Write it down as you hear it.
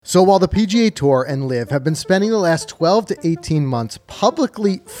So while the PGA Tour and LIV have been spending the last 12 to 18 months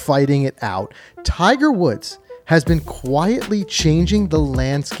publicly fighting it out, Tiger Woods has been quietly changing the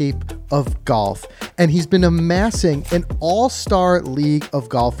landscape of golf, and he's been amassing an all-star league of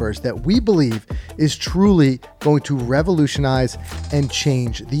golfers that we believe is truly going to revolutionize and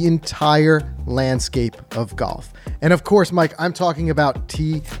change the entire landscape of golf. And of course, Mike, I'm talking about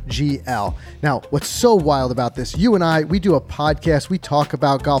TGL. Now, what's so wild about this, you and I, we do a podcast, we talk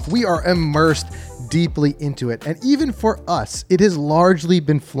about golf, we are immersed deeply into it. And even for us, it has largely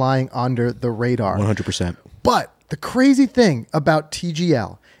been flying under the radar. 100%. But the crazy thing about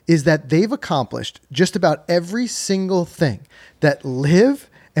TGL is that they've accomplished just about every single thing that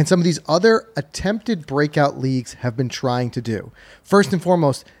LIV and some of these other attempted breakout leagues have been trying to do. First and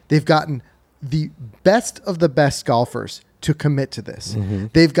foremost, they've gotten the best of the best golfers to commit to this. Mm-hmm.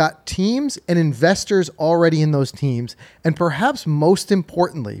 They've got teams and investors already in those teams. And perhaps most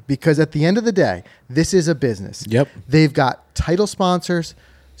importantly, because at the end of the day, this is a business. Yep. They've got title sponsors,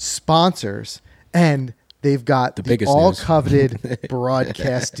 and they've got the all-coveted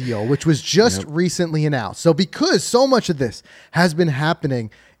broadcast deal, which was just recently announced. So because so much of this has been happening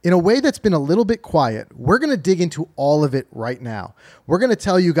in a way that's been a little bit quiet, we're going to dig into all of it right now. We're going to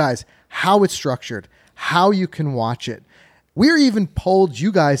tell you guys how it's structured, how you can watch it. We're even polled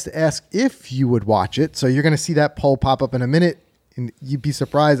you guys to ask if you would watch it. So you're going to see that poll pop up in a minute. And you'd be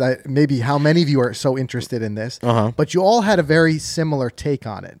surprised maybe how many of you are so interested in this. Uh-huh. But you all had a very similar take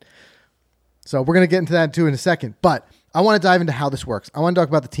on it. So we're going to get into that too in a second. But I want to dive into how this works. I want to talk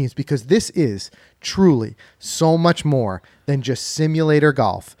about the teams because this is truly so much more than just simulator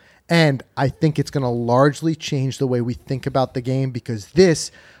golf. And I think it's going to largely change the way we think about the game because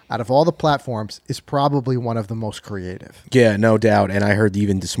this, out of all the platforms, is probably one of the most creative. Yeah, no doubt. And I heard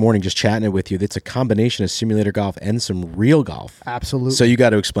even this morning, just chatting it with you, it's a combination of simulator golf and some real golf. Absolutely. So you got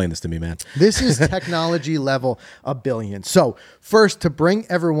to explain this to me, man. This is technology level a billion. So first, to bring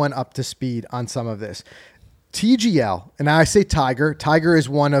everyone up to speed on some of this, TGL, and I say Tiger. Tiger is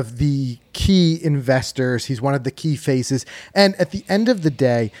one of the key investors. He's one of the key faces. And at the end of the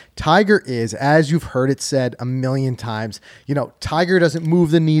day, Tiger is, as you've heard it said a million times, Tiger doesn't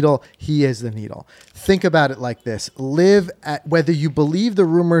move the needle. He is the needle. Think about it like this. Whether you believe the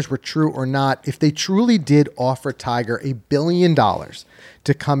rumors were true or not, if they truly did offer Tiger $1 billion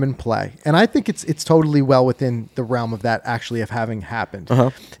to come and play, and I think it's totally well within the realm of that actually of having happened. Uh-huh.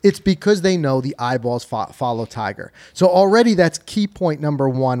 It's because they know the eyeballs follow Tiger. So already that's key point number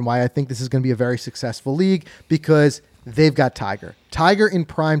one why I think this is going to be a very successful league because they've got Tiger. Tiger in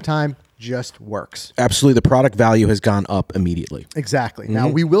prime time just works. Absolutely. The product value has gone up immediately. Exactly. Mm-hmm. Now,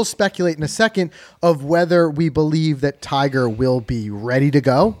 we will speculate in a second of whether we believe that Tiger will be ready to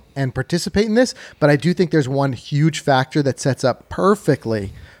go and participate in this, but I do think there's one huge factor that sets up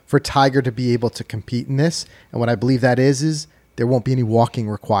perfectly for Tiger to be able to compete in this, and what I believe that is there won't be any walking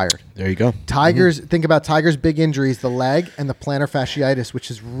required. There you go. Think about Tiger's big injuries, the leg and the plantar fasciitis, which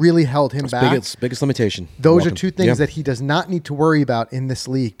has really held him back. Biggest limitation. Those are two things that he does not need to worry about in this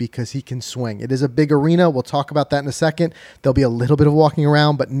league because he can swing. It is a big arena. We'll talk about that in a second. There'll be a little bit of walking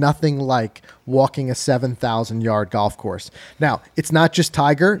around, but nothing like walking a 7,000-yard golf course. Now, it's not just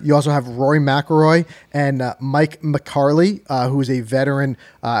Tiger. You also have Rory McIlroy and Mike McCarley, who is a veteran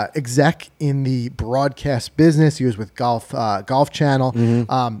exec in the broadcast business. He was with Golf Channel.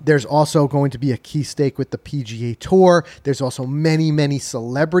 Mm-hmm. There's also going to be a key stake with the PGA Tour. There's also many, many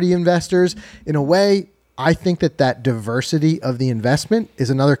celebrity investors. In a way, I think that diversity of the investment is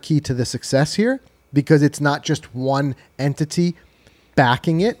another key to the success here because it's not just one entity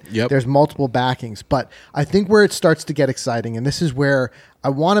backing it. Yep. There's multiple backings. But I think where it starts to get exciting, and this is where I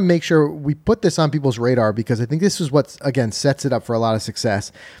want to make sure we put this on people's radar because I think this is what, again, sets it up for a lot of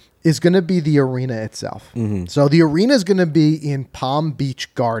success, is going to be the arena itself. Mm-hmm. So the arena is going to be in Palm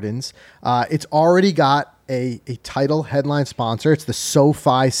Beach Gardens. It's already got a title headline sponsor. It's the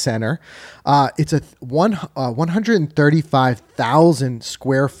SoFi Center. It's a 135,000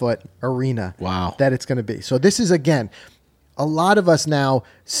 square foot arena. Wow. That it's going to be. So this is, again, a lot of us now,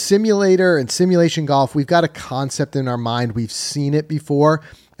 simulator and simulation golf, we've got a concept in our mind. We've seen it before,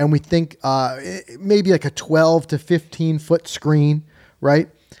 and we think maybe like a 12 to 15 foot screen, right?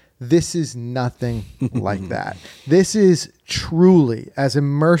 This is nothing like that. This is truly as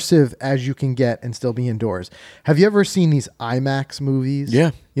immersive as you can get and still be indoors. Have you ever seen these IMAX movies?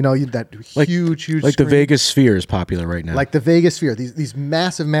 Yeah. That huge like screen. The Vegas Sphere is popular right now. Like the Vegas Sphere, these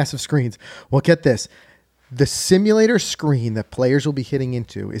massive screens. Well, get this. The simulator screen that players will be hitting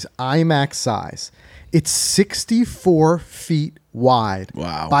into is IMAX size. It's 64 feet wide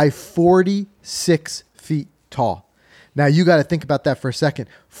by 46 feet tall. Now you got to think about that for a second.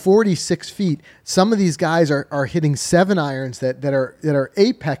 46 feet. Some of these guys are hitting 7 irons that are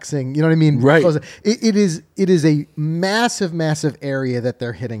apexing. You know what I mean? Right. It is a massive area that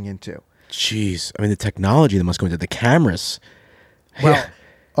they're hitting into. Jeez, I mean the technology that must go into the cameras. Well,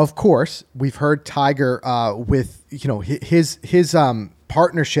 of course, we've heard Tiger with his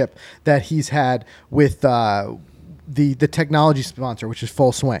partnership that he's had with the technology sponsor, which is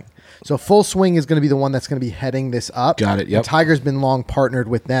Full Swing. So Full Swing is going to be the one that's going to be heading this up. Got it. Yep. And Tiger's been long partnered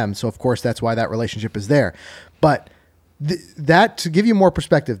with them, so of course that's why that relationship is there. But that, to give you more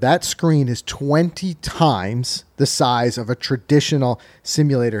perspective, that screen is 20 times the size of a traditional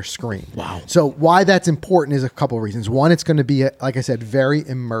simulator screen. Wow. So why that's important is a couple of reasons. One, it's going to be, like I said, very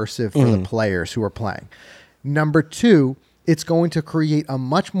immersive for the players who are playing. Number two, it's going to create a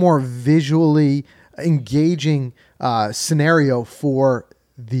much more visually engaging scenario for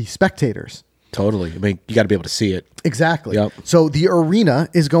the spectators. Totally. I mean, you got to be able to see it. Exactly. Yep. So the arena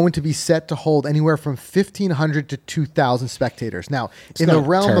is going to be set to hold anywhere from 1,500 to 2,000 spectators. Now, in the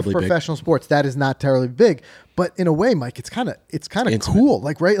realm of professional sports, that is not terribly big, but in a way, Mike, it's kind of cool.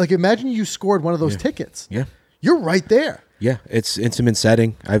 Like, right? Like, imagine you scored one of those tickets. Yeah. You're right there. Yeah, it's intimate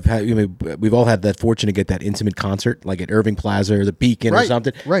setting. We've all had that fortune to get that intimate concert, like at Irving Plaza or the Beacon or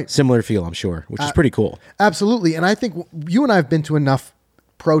something. Right. Similar feel, I'm sure, which is pretty cool. Absolutely. And I think you and I have been to enough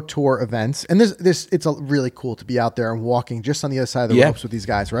Pro Tour events, and it's really cool to be out there and walking just on the other side of the ropes with these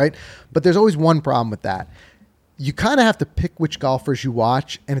guys, right? But there's always one problem with that. You kind of have to pick which golfers you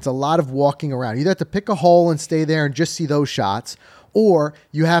watch, and it's a lot of walking around. You either have to pick a hole and stay there and just see those shots, or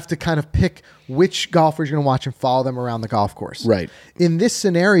you have to kind of pick which golfers you're going to watch and follow them around the golf course. Right. In this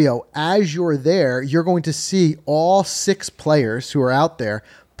scenario, as you're there, you're going to see all 6 players who are out there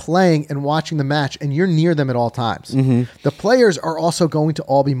playing and watching the match, and you're near them at all times. Mm-hmm. The players are also going to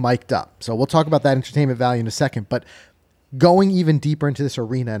all be mic'd up. So we'll talk about that entertainment value in a second, but going even deeper into this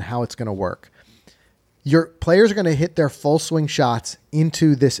arena and how it's going to work. Your players are going to hit their full swing shots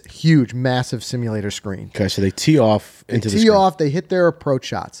into this huge, massive simulator screen. Okay, so they tee off into the screen. They tee off, they hit their approach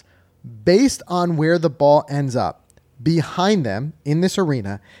shots. Based on where the ball ends up, behind them in this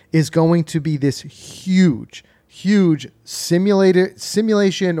arena is going to be this huge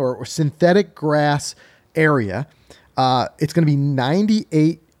simulation or synthetic grass area. It's going to be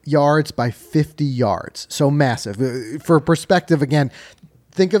 98 yards by 50 yards. So massive. For perspective, again,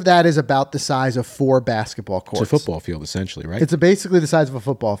 think of that as about the size of 4 basketball courts. It's a football field, essentially, right? It's basically the size of a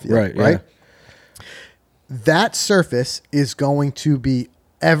football field, right? Yeah. That surface is going to be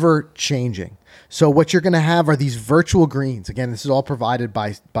ever changing. So what you're going to have are these virtual greens. Again, this is all provided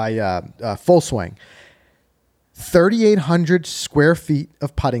by Full Swing. 3,800 square feet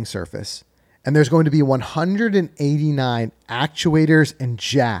of putting surface, and there's going to be 189 actuators and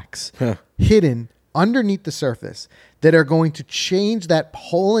jacks hidden underneath the surface that are going to change that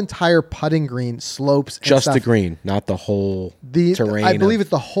whole entire putting green slopes. Just the green, not the whole terrain. I believe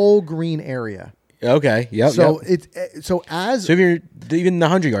it's the whole green area. Okay. Yep. So if you're even the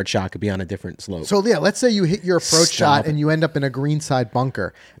 100-yard shot could be on a different slope. So yeah, let's say you hit your approach shot and you end up in a greenside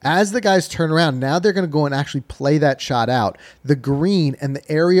bunker. As the guys turn around, now they're going to go and actually play that shot out. The green and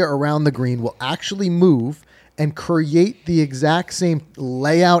the area around the green will actually move and create the exact same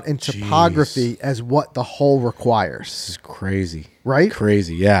layout and topography as what the hole requires. This is crazy. Right?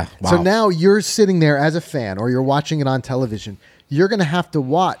 Crazy. Yeah. Wow. So now you're sitting there as a fan, or you're watching it on television. You're going to have to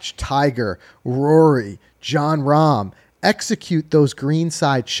watch Tiger, Rory, Jon Rahm execute those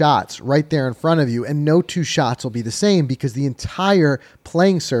greenside shots right there in front of you, and no 2 shots will be the same because the entire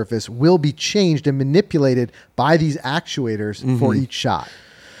playing surface will be changed and manipulated by these actuators for each shot.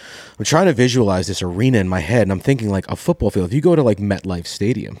 I'm trying to visualize this arena in my head, and I'm thinking like a football field. If you go to like MetLife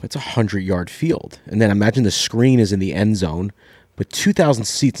Stadium, it's a 100-yard field. And then imagine the screen is in the end zone, but 2,000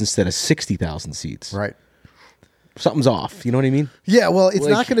 seats instead of 60,000 seats. Right. Something's off. You know what I mean? Yeah, well, it's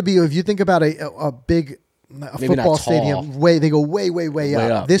not going to be, if you think about a big football stadium, they go way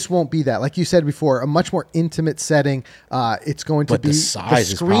up. This won't be that. Like you said before, a much more intimate setting. It's going to be, the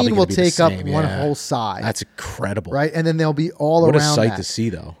screen will take up one whole side. That's incredible. Right? And then they'll be all around that. What a sight to see,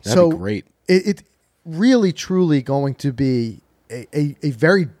 though. That'd be great. It really, truly going to be a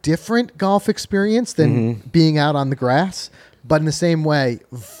very different golf experience than being out on the grass. But in the same way,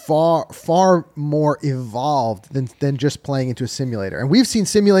 far more evolved than just playing into a simulator. And we've seen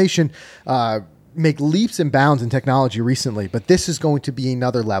simulation make leaps and bounds in technology recently, but this is going to be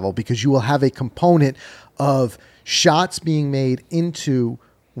another level because you will have a component of shots being made into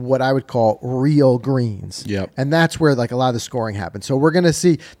what I would call real greens. Yep. And that's where like a lot of the scoring happens. So we're going to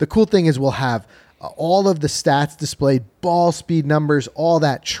see, the cool thing is we'll have all of the stats displayed, ball speed numbers, all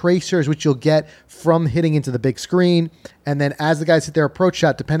that, tracers, which you'll get from hitting into the big screen. And then as the guys hit their approach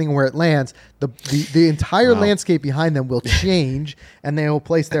shot, depending on where it lands, the entire landscape behind them will change and they will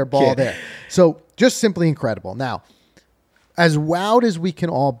place their ball there. So just simply incredible. Now, as wowed as we can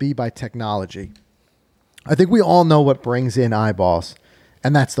all be by technology, I think we all know what brings in eyeballs,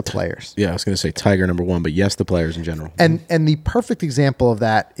 and that's the players. Yeah, I was going to say Tiger number one, but yes, the players in general. And the perfect example of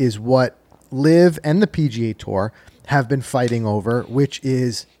that is what LIV and the PGA Tour have been fighting over, which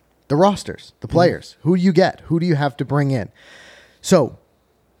is the rosters, the players. Who do you get? Who do you have to bring in? So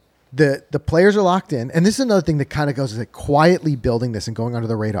the players are locked in, and this is another thing that kind of goes like quietly building this and going under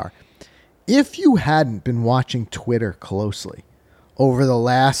the radar. If you hadn't been watching Twitter closely over the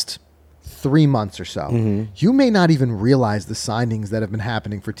last 3 months or so, you may not even realize the signings that have been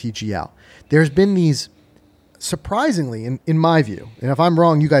happening for TGL. There's been these, surprisingly, in my view, and if I'm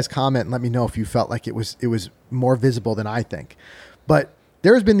wrong, you guys comment and let me know if you felt like it was more visible than I think. But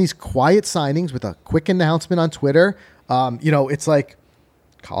there's been these quiet signings with a quick announcement on Twitter. It's like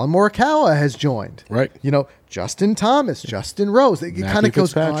Colin Morikawa has joined. Right. Justin Thomas, Justin Rose. It kind of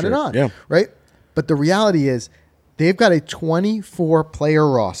goes on and on. Yeah. Right. But the reality is they've got a 24-player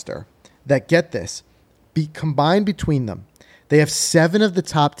roster that, get this, be combined between them. They have 7 of the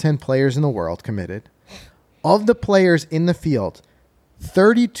top 10 players in the world committed. Of the players in the field,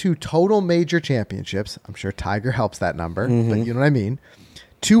 32 total major championships. I'm sure Tiger helps that number, but you know what I mean.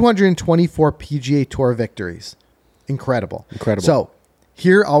 224 PGA Tour victories. Incredible. So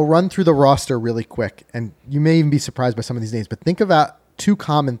here, I'll run through the roster really quick, and you may even be surprised by some of these names, but think about 2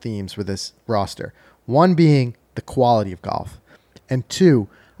 common themes for this roster. One being the quality of golf, and 2,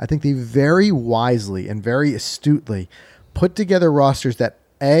 I think they very wisely and very astutely put together rosters that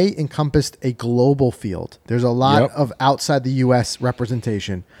encompassed a global field. There's a lot of outside the U.S.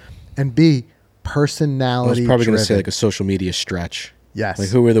 representation, and B, personality. I was probably going to say like a social media stretch. Yes. Like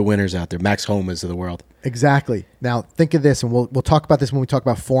who are the winners out there? Max Homas of the world. Exactly. Now think of this, and we'll talk about this when we talk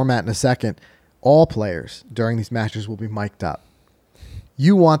about format in a second. All players during these matches will be mic'd up.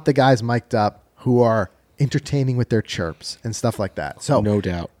 You want the guys mic'd up who are entertaining with their chirps and stuff like that. So no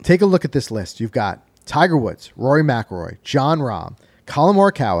doubt. Take a look at this list. You've got Tiger Woods, Rory McIlroy, Jon Rahm, Colin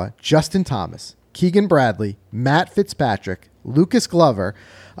Morikawa, Justin Thomas, Keegan Bradley, Matt Fitzpatrick, Lucas Glover,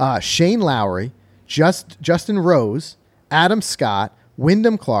 Shane Lowry, Justin Rose, Adam Scott,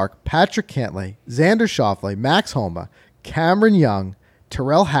 Wyndham Clark, Patrick Cantlay, Xander Schauffele, Max Homa, Cameron Young,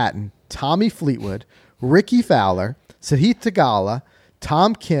 Tyrrell Hatton, Tommy Fleetwood, Ricky Fowler, Sahith Theegala,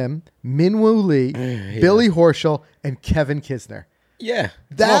 Tom Kim, Minwoo Lee, Billy Horschel, and Kevin Kisner. Yeah.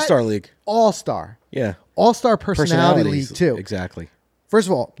 That all-star league. All-star. Yeah. All-star personality league, too. Exactly. First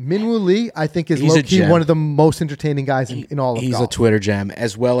of all, Minwoo Lee, I think, is low-key one of the most entertaining guys in all of golf. He's a Twitter gem,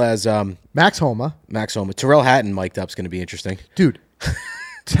 as well as Max Homa. Tyrrell Hatton mic'd up is going to be interesting. Dude,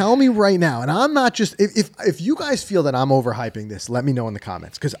 tell me right now, and I'm not just... If you guys feel that I'm overhyping this, let me know in the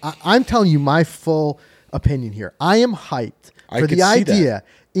comments, because I'm telling you my full opinion here. I am hyped for the idea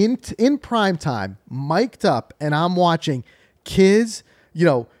in prime time, mic'd up, and I'm watching Kiz,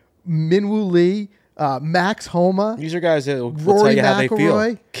 Minwoo Lee, Max Homa. These are guys that will tell you how they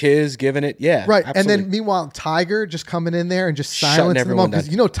feel. Kiz giving it, yeah. Right. Absolutely. And then meanwhile, Tiger just coming in there and just silencing them all.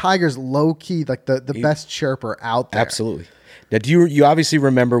 Because Tiger's low-key, like the best chirper out there. Absolutely. Now, do you obviously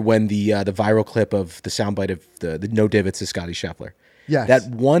remember when the viral clip of the soundbite of the no divots to Scottie Scheffler? Yes. That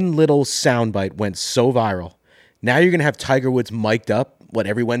one little soundbite went so viral. Now you're going to have Tiger Woods mic'd up,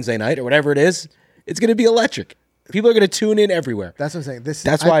 every Wednesday night or whatever it is. It's going to be electric. People are going to tune in everywhere. That's what I'm saying.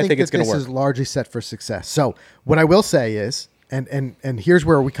 That's why I think it's going to work. This is largely set for success. So what I will say is, and here's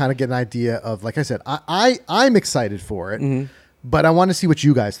where we kind of get an idea of, like I said, I'm excited for it, but I want to see what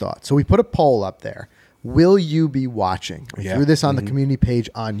you guys thought. So we put a poll up there. Will you be watching? We threw this on the community page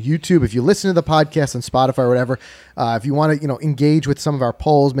on YouTube. If you listen to the podcast on Spotify or whatever, if you want to engage with some of our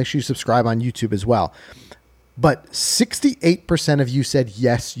polls, make sure you subscribe on YouTube as well. But 68% of you said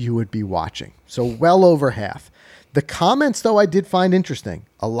yes, you would be watching. So well over half. The comments, though, I did find interesting.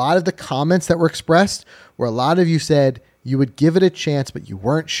 A lot of the comments that were expressed were a lot of you said you would give it a chance, but you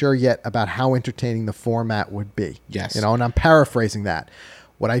weren't sure yet about how entertaining the format would be. Yes. And I'm paraphrasing that.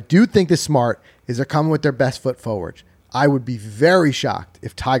 What I do think is smart is they're coming with their best foot forward. I would be very shocked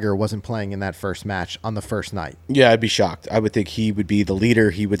if Tiger wasn't playing in that first match on the first night. Yeah, I'd be shocked. I would think he would be the leader.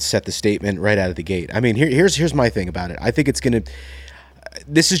 He would set the statement right out of the gate. I mean, here's my thing about it. I think it's going to...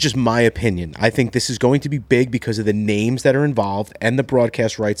 This is just my opinion. I think this is going to be big because of the names that are involved and the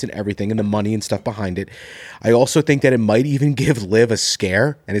broadcast rights and everything and the money and stuff behind it. I also think that it might even give LIV a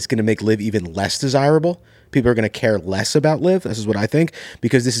scare, and it's going to make LIV even less desirable people are going to care less about LIV. This is what I think,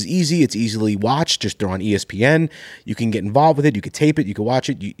 because this is easy. It's easily watched. Just throw on ESPN. You can get involved with it. You could tape it. You could watch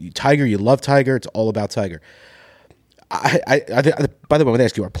it. Tiger, you love Tiger. It's all about Tiger. By the way, I want to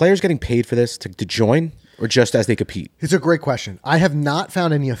ask you, are players getting paid for this to join, or just as they compete? It's a great question. I have not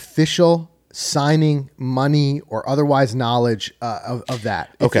found any official signing money or otherwise knowledge of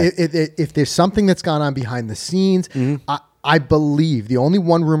that. Okay. If there's something that's gone on behind the scenes, I believe the only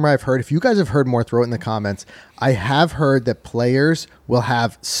one rumor I've heard, if you guys have heard more, throw it in the comments. I have heard that players will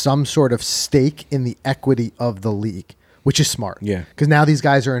have some sort of stake in the equity of the league, which is smart. Yeah. Because now these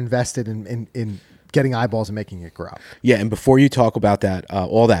guys are invested in getting eyeballs and making it grow. Yeah, and before you talk about that,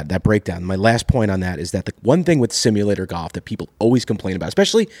 all that breakdown, my last point on that is that the one thing with simulator golf that people always complain about,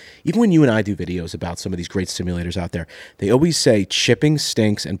 especially even when you and I do videos about some of these great simulators out there, they always say chipping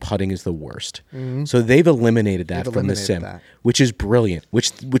stinks and putting is the worst. So they've eliminated that from the sim, which is brilliant,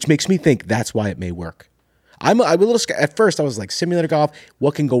 which makes me think that's why it may work. I'm a little scared. At first, I was like, simulator golf,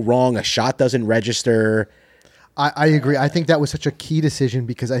 what can go wrong? A shot doesn't register. I agree. I think that was such a key decision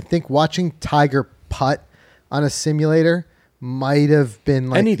because I think watching Tiger putt on a simulator might have been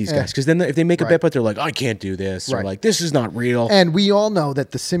like any of these guys, because then if they make a bet, but they're like, I can't do this, or like, this is not real. And we all know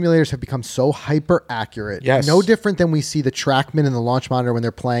that the simulators have become so hyper accurate. Yes. No different than we see the TrackMan and the Launch Monitor when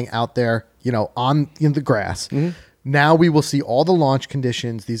they're playing out there, on in the grass. Now we will see all the launch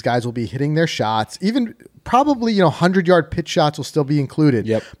conditions. These guys will be hitting their shots. Even probably, 100-yard pitch shots will still be included.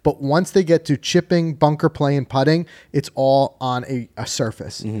 Yep. But once they get to chipping, bunker play, and putting, it's all on a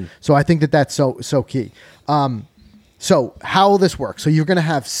surface. So I think that's so key. So how will this work? So you're going to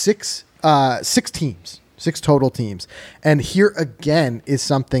have six teams, 6 total teams. And here again is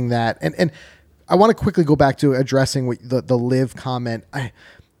something that, and I want to quickly go back to addressing what the LIV comment.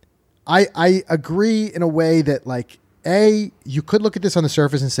 I agree in a way that you could look at this on the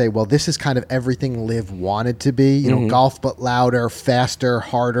surface and say, well, this is kind of everything LIV wanted to be, golf, but louder, faster,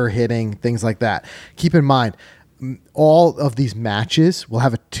 harder hitting, things like that. Keep in mind, all of these matches will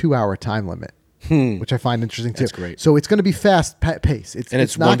have a 2-hour time limit, which I find interesting too. That's great. So it's going to be fast pace.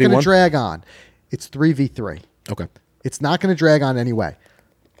 It's not going to drag on. It's 3v3. Okay. It's not going to drag on anyway.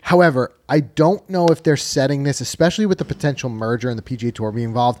 However, I don't know if they're setting this, especially with the potential merger and the PGA Tour being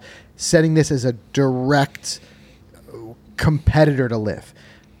involved, setting this as a direct competitor to LIV.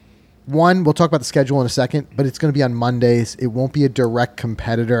 One, we'll talk about the schedule in a second, but it's going to be on Mondays. It won't be a direct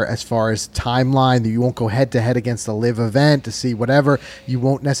competitor as far as timeline. You won't go head-to-head against a LIV event to see whatever. You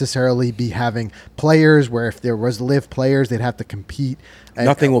won't necessarily be having players where if there was LIV players, they'd have to compete.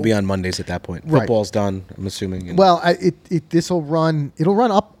 Nothing will be on Mondays at that point. Right. Football's done, I'm assuming. Well, it'll run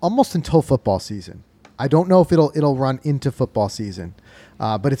up almost until football season. I don't know if it'll run into football season,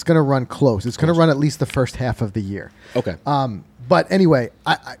 but it's going to run close. It's going to run at least the first half of the year. Okay. But anyway,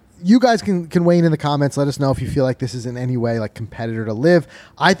 you guys can weigh in the comments. Let us know if you feel like this is in any way like competitor to LIV.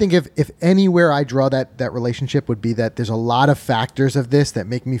 I think if anywhere I draw that relationship would be that there's a lot of factors of this that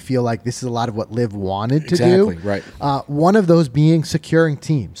make me feel like this is a lot of what LIV wanted to do. Right. One of those being securing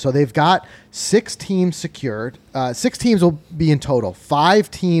teams. So they've got 6 teams secured. 6 teams will be in total.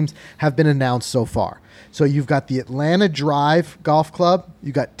 5 teams have been announced so far. So you've got the Atlanta Drive Golf Club.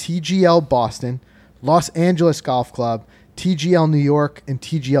 You got TGL Boston, Los Angeles Golf Club, TGL New York, and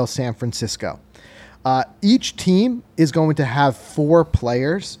TGL San Francisco. Each team is going to have 4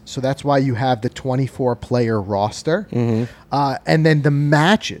 players, so that's why you have the 24-player roster. And then the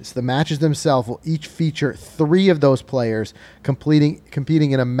matches themselves will each feature 3 of those players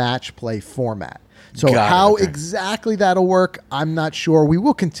competing in a match play format. So how exactly that'll work, I'm not sure. We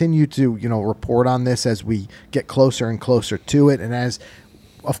will continue to report on this as we get closer and closer to it, and as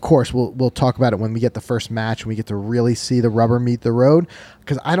of course, we'll talk about it when we get the first match and we get to really see the rubber meet the road,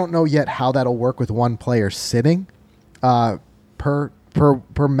 because I don't know yet how that'll work with one player sitting per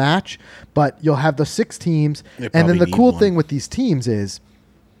match, but you'll have the 6 teams. And then the cool thing with these teams is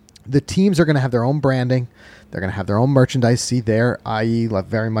the teams are going to have their own branding. They're going to have their own merchandise. See there, i.e.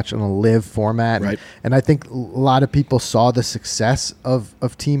 very much in a LIV format. Right. And I think a lot of people saw the success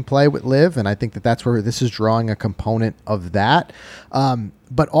of team play with LIV, and I think that's where this is drawing a component of that.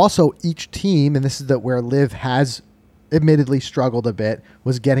 But also each team, and this is where LIV has admittedly struggled a bit,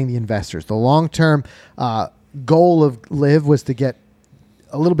 was getting the investors. The long-term goal of LIV was to get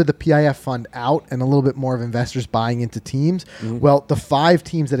a little bit of the PIF fund out and a little bit more of investors buying into teams. Well, the 5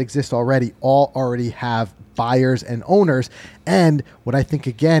 teams that exist already all already have buyers and owners. And what I think,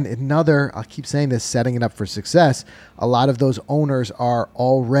 again, I'll keep saying this, setting it up for success, a lot of those owners are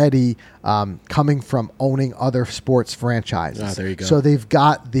already coming from owning other sports franchises. There you go. So they've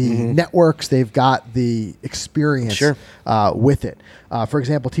got the networks, they've got the experience with it. For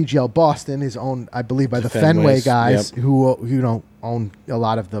example, TGL Boston is owned, I believe, by the Fenway guys who own a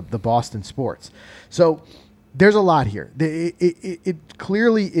lot of the Boston sports. So there's a lot here. It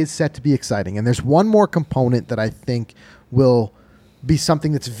clearly is set to be exciting. And there's one more component that I think will be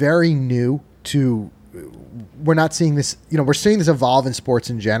something that's very new to... We're not seeing this, we're seeing this evolve in sports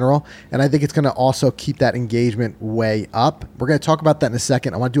in general. And I think it's going to also keep that engagement way up. We're going to talk about that in a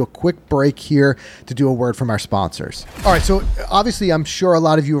second. I want to do a quick break here to do a word from our sponsors. All right. So obviously, I'm sure a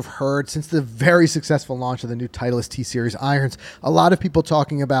lot of you have heard since the very successful launch of the new Titleist T-Series irons, a lot of people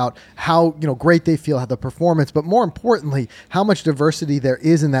talking about how, great they feel, how the performance, but more importantly, how much diversity there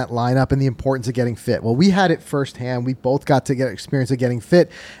is in that lineup and the importance of getting fit. Well, we had it firsthand. We both got to get experience of getting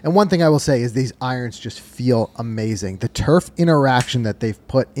fit. And one thing I will say is these irons just feel amazing. The turf interaction that they've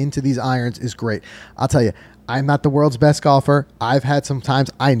put into these irons is great. I'll tell you, I'm not the world's best golfer. I've had some times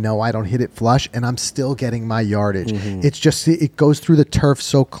I know I don't hit it flush and I'm still getting my yardage. It's just, it goes through the turf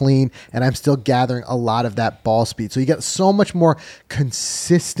so clean and I'm still gathering a lot of that ball speed. So you get so much more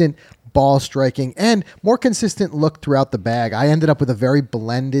consistent ball striking and more consistent look throughout the bag. I ended up with a very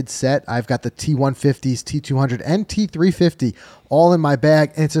blended set. I've got the T150s, T200, and T350 all in my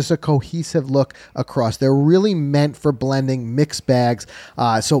bag, and it's just a cohesive look across. They're really meant for blending mixed bags.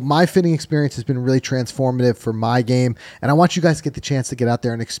 So my fitting experience has been really transformative for my game, and I want you guys to get the chance to get out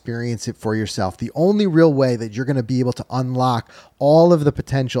there and experience it for yourself. The only real way that you're going to be able to unlock all of the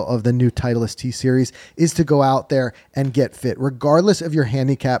potential of the new Titleist T-Series is to go out there and get fit. Regardless of your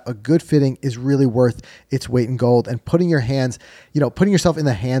handicap, a good fitting is really worth its weight in gold, and putting yourself in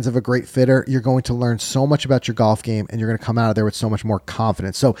the hands of a great fitter, you're going to learn so much about your golf game, and you're going to come out of there with so much more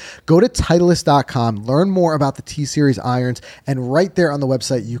confidence. So go to Titleist.com, learn more about the T-Series irons, and right there on the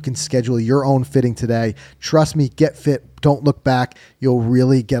website, you can schedule your own fitting today. Trust me, get fit. Don't look back. You'll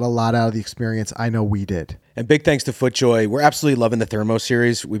really get a lot out of the experience. I know we did. And big thanks to FootJoy. We're absolutely loving the Thermo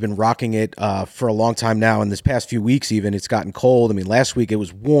series. We've been rocking it for a long time now. And this past few weeks, even, it's gotten cold. I mean, last week it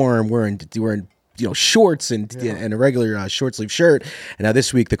was warm. We're in shorts and a regular short sleeve shirt. And now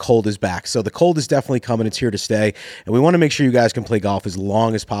this week the cold is back. So the cold is definitely coming. It's here to stay. And we want to make sure you guys can play golf as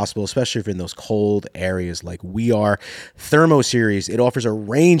long as possible, especially if you're in those cold areas like we are. Thermo series, it offers a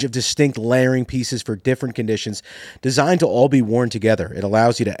range of distinct layering pieces for different conditions designed to all be worn together. It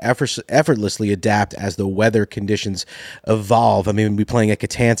allows you to effortlessly adapt as the weather conditions evolve. I mean, we're playing at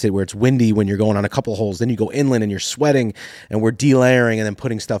Catanset where it's windy when you're going on a couple holes. Then you go inland and you're sweating and we're delayering and then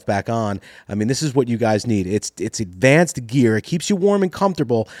putting stuff back on. I mean, this is what you guys need. It's advanced gear. It keeps you warm and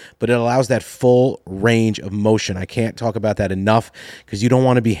comfortable, but it allows that full range of motion. I can't talk about that enough because you don't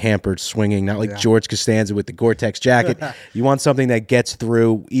want to be hampered swinging, not like George Costanza with the Gore-Tex jacket. You want something that gets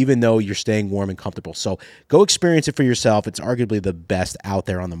through even though you're staying warm and comfortable. So go experience it for yourself. It's arguably the best out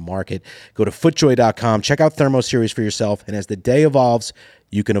there on the market. Go to FootJoy.com. Check out Thermo Series for yourself, and as the day evolves,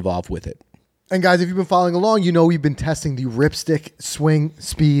 you can evolve with it. And guys, if you've been following along, you know we've been testing the Ripstick swing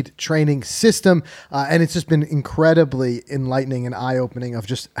speed training system, and it's just been incredibly enlightening and eye-opening of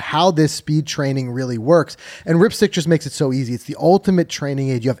just how this speed training really works. And Ripstick just makes it so easy. It's the ultimate training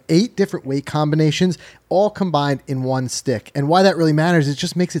aid. You have 8 different weight combinations, all combined in one stick. And why that really matters, it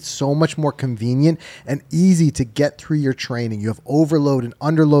just makes it so much more convenient and easy to get through your training. You have overload and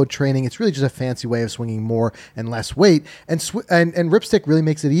underload training. It's really just a fancy way of swinging more and less weight. And Ripstick really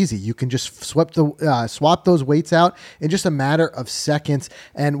makes it easy. You can just swap those weights out in just a matter of seconds.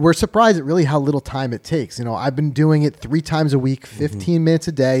 And we're surprised at really how little time it takes. I've been doing it 3 times a week, 15 minutes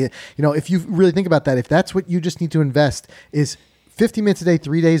a day. If you really think about that, if that's what you just need to invest is 50 minutes a day,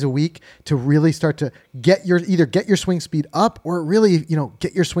 3 days a week to really start to either get your swing speed up or really,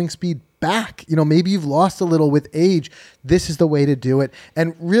 get your swing speed back. Maybe you've lost a little with age. This is the way to do it.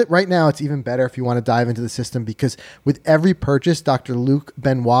 And right now, it's even better if you want to dive into the system because with every purchase, Dr. Luc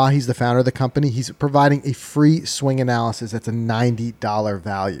Benoit, he's the founder of the company, he's providing a free swing analysis that's a $90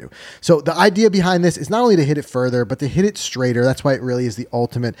 value. So the idea behind this is not only to hit it further, but to hit it straighter. That's why it really is the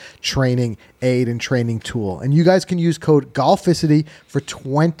ultimate training aid and training tool. And you guys can use code GOLFICITY for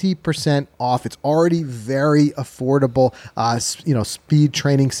 20% off. It's already very affordable, speed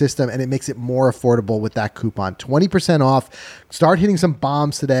training system, and it makes it more affordable with that coupon. 20% off. Start hitting some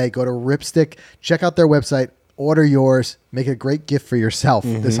bombs today. Go to Ripstick. Check out their website. Order yours. Make a great gift for yourself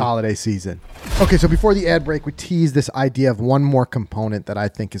this holiday season. Okay, so before the ad break, we teased this idea of one more component that I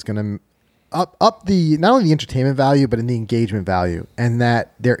think is going to up the not only the entertainment value but in the engagement value, and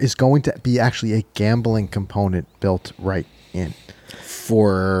that there is going to be actually a gambling component built right in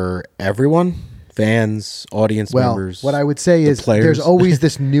for everyone, fans, audience members. What I would say is players. There's always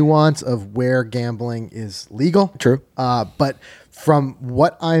this nuance of where gambling is legal. True. But from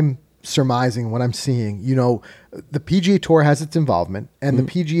what I'm surmising, what I'm seeing, the PGA Tour has its involvement, and the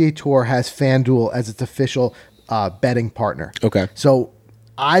PGA Tour has FanDuel as its official betting partner. Okay. So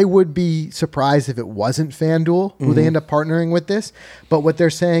I would be surprised if it wasn't FanDuel who they end up partnering with this. But what they're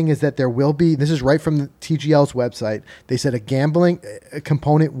saying is that there will be, this is right from the TGL's website, they said a gambling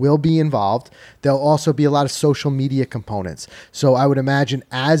component will be involved. There'll also be a lot of social media components. So I would imagine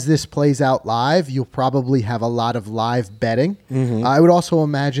as this plays out live, you'll probably have a lot of live betting. I would also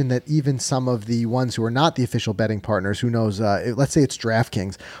imagine that even some of the ones who are not the official betting partners, who knows, let's say it's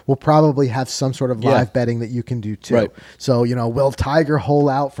DraftKings, will probably have some sort of live betting that you can do too. Right. So, will Tiger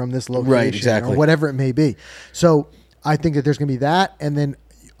hole out from this location, right, exactly, or whatever it may be? So I think that there's going to be that. And then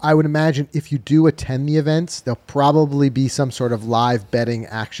I would imagine if you do attend the events, there'll probably be some sort of live betting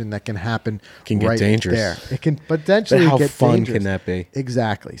action that can happen. Can get dangerous there. It can potentially how get fun dangerous. Can that be?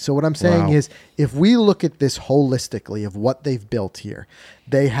 Exactly. So what I'm saying is, if we look at this holistically of what they've built here,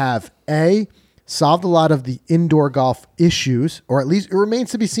 they have solved a lot of the indoor golf issues, or at least it remains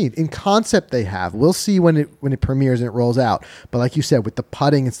to be seen. In concept, they have. We'll see when it premieres and it rolls out. But like you said, with the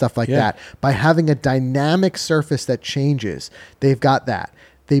putting and stuff like that, by having a dynamic surface that changes, they've got that.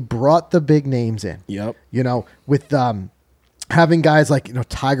 They brought the big names in. Yep. With having guys like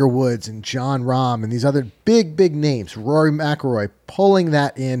Tiger Woods and Jon Rahm and these other big names, Rory McIlroy, pulling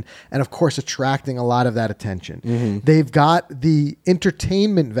that in, and of course attracting a lot of that attention. They've got the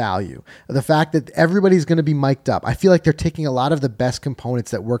entertainment value, the fact that everybody's going to be mic'd up. I feel like they're taking a lot of the best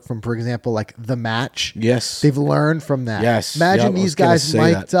components that work from, for example, like The Match. Yes. They've learned from that. Yes. Imagine these guys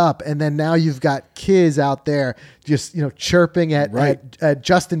mic'd up, and then now you've got kids out there just chirping at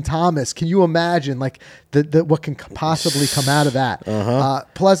Justin Thomas. Can you imagine what can possibly come out of that?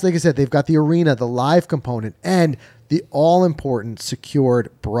 Plus, like I said, they've got the arena, the live component, and the all-important secured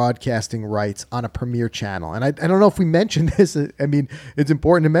broadcasting rights on a premier channel. And I don't know if we mentioned this. I mean, it's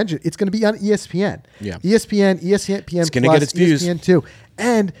important to mention. It's going to be on ESPN. Yeah. ESPN it's Plus, get its views. ESPN2.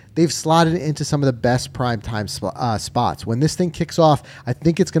 And they've slotted it into some of the best primetime spots. When this thing kicks off, I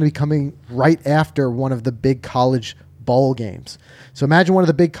think it's going to be coming right after one of the big college bowl games. So imagine one of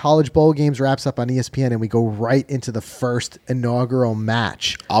the big college bowl games wraps up on ESPN and we go right into the first inaugural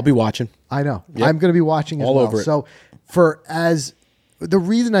match. I'll be watching. I know. Yep. I'm going to be watching as all well. Over it. So the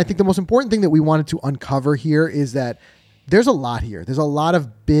reason I think the most important thing that we wanted to uncover here is that there's a lot here. There's a lot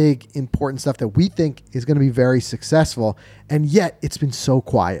of big, important stuff that we think is going to be very successful, and yet it's been so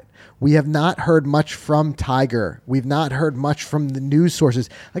quiet. We have not heard much from Tiger. We've not heard much from the news sources.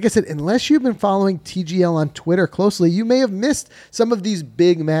 Like I said, unless you've been following TGL on Twitter closely, you may have missed some of these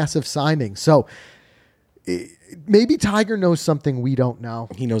big, massive signings. So maybe Tiger knows something we don't know.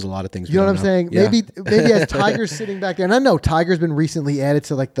 He knows a lot of things. You know what I'm saying? Yeah. Maybe as Tiger's sitting back there, and I know Tiger's been recently added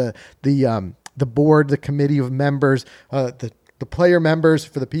to like the board, the committee of members, the player members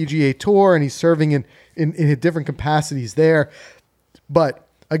for the PGA Tour, and he's serving in different capacities there. But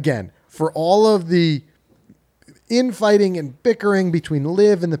again, for all of the infighting and bickering between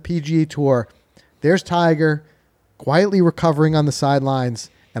LIV and the PGA Tour, there's Tiger quietly recovering on the sidelines,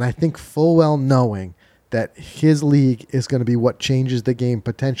 and I think full well knowing that his league is going to be what changes the game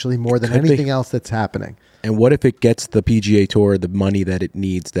potentially more than anything else that's happening. And what if it gets the PGA Tour the money that it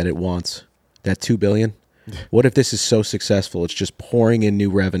needs, that it wants, that $2 billion? What if this is so successful, it's just pouring in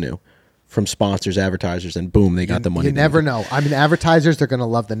new revenue from sponsors, advertisers, and boom, they got the money. You never know. I mean, advertisers, they're going to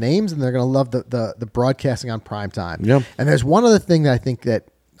love the names, and they're going to love the broadcasting on primetime. Yeah. And there's one other thing that I think that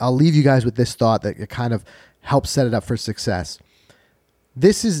I'll leave you guys with this thought that it kind of helps set it up for success.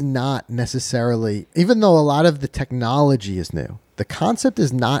 This is not necessarily, even though a lot of the technology is new, the concept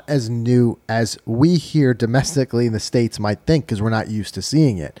is not as new as we here domestically in the States might think, because we're not used to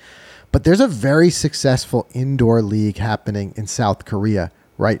seeing it. But there's a very successful indoor league happening in South Korea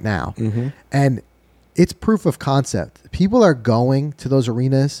right now. Mm-hmm. And it's proof of concept. People are going to those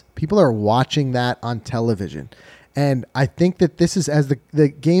arenas. People are watching that on television. And I think that this is, as the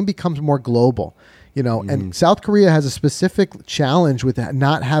game becomes more global, and South Korea has a specific challenge with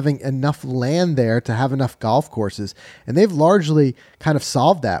not having enough land there to have enough golf courses. And they've largely kind of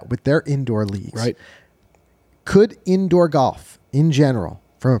solved that with their indoor leagues. Right. Could indoor golf in general,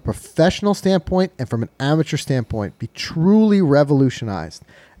 from a professional standpoint and from an amateur standpoint, be truly revolutionized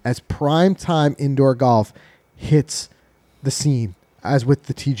as prime-time indoor golf hits the scene, as with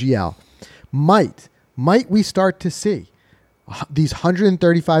the TGL? Might we start to see these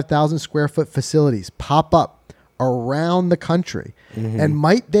 135,000 square foot facilities pop up around the country? And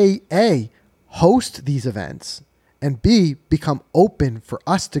might they, A, host these events, and B, become open for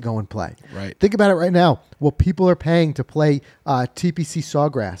us to go and play? Right. Think about it right now. Well, people are paying to play TPC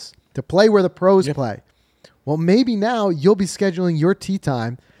Sawgrass, to play where the pros play. Well, maybe now you'll be scheduling your tee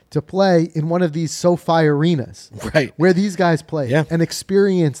time to play in one of these SoFi arenas, right, where these guys play, and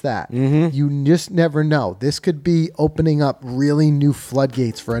experience that. You just never know. This could be opening up really new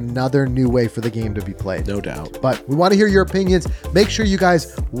floodgates for another new way for the game to be played. No doubt. But we want to hear your opinions. Make sure you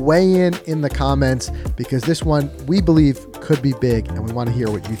guys weigh in the comments, because this one we believe could be big, and we want to hear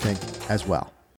what you think as well.